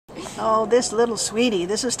Oh, this little sweetie.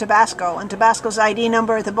 This is Tabasco, and Tabasco's ID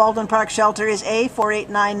number at the Baldwin Park shelter is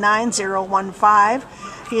A4899015.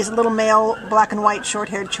 He's a little male, black and white,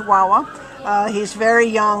 short-haired Chihuahua. He's very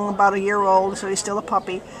young, about a year old, so he's still a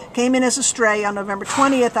puppy. Came in as a stray on November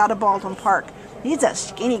 20th out of Baldwin Park. He's a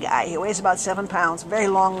skinny guy. He weighs about 7 pounds. Very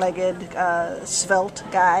long-legged, svelte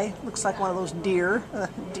guy. Looks like one of those deer.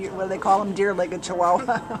 What do they call them? Deer-legged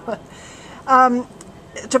Chihuahua.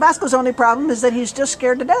 Tabasco's only problem is that he's just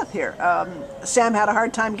scared to death here. Sam had a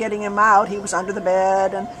hard time getting him out. He was under the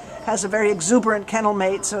bed and has a very exuberant kennel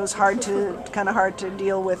mate, so it's kind of hard to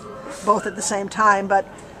deal with both at the same time. But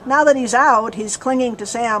now that he's out, he's clinging to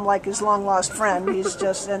Sam like his long-lost friend. He's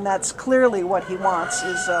just, and that's clearly what he wants,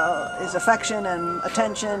 is affection and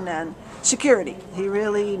attention and security. He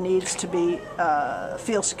really needs to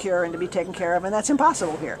feel secure and to be taken care of, and that's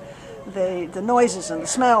impossible here. The noises and the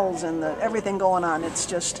smells and everything going on, it's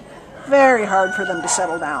just very hard for them to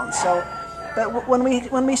settle down. So, but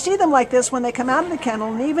when we see them like this, when they come out of the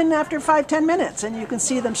kennel, and even after 5-10 minutes, and you can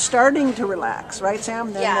see them starting to relax, right,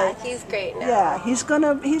 Sam? Then he's great now. Yeah, he's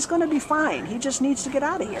gonna be fine. He just needs to get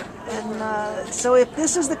out of here. And so, if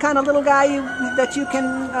this is the kind of little guy that you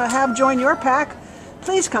can have join your pack,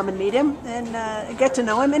 please come and meet him and get to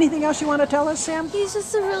know him. Anything else you want to tell us, Sam? He's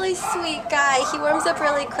just a really sweet guy. He warms up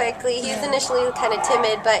really quickly. He's initially kind of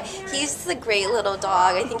timid, but he's a great little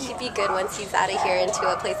dog. I think he'd be good once he's out of here into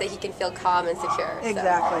a place that he can feel calm and secure.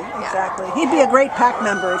 Exactly, exactly. He'd be a great pack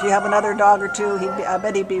member if you have another dog or two. I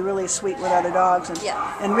bet he'd be really sweet with other dogs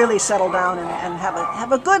and really settle down and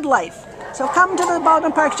have a good life. So come to the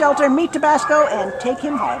Baldwin Park shelter, meet Tabasco, and take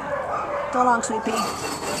him home. So long, sweet pea.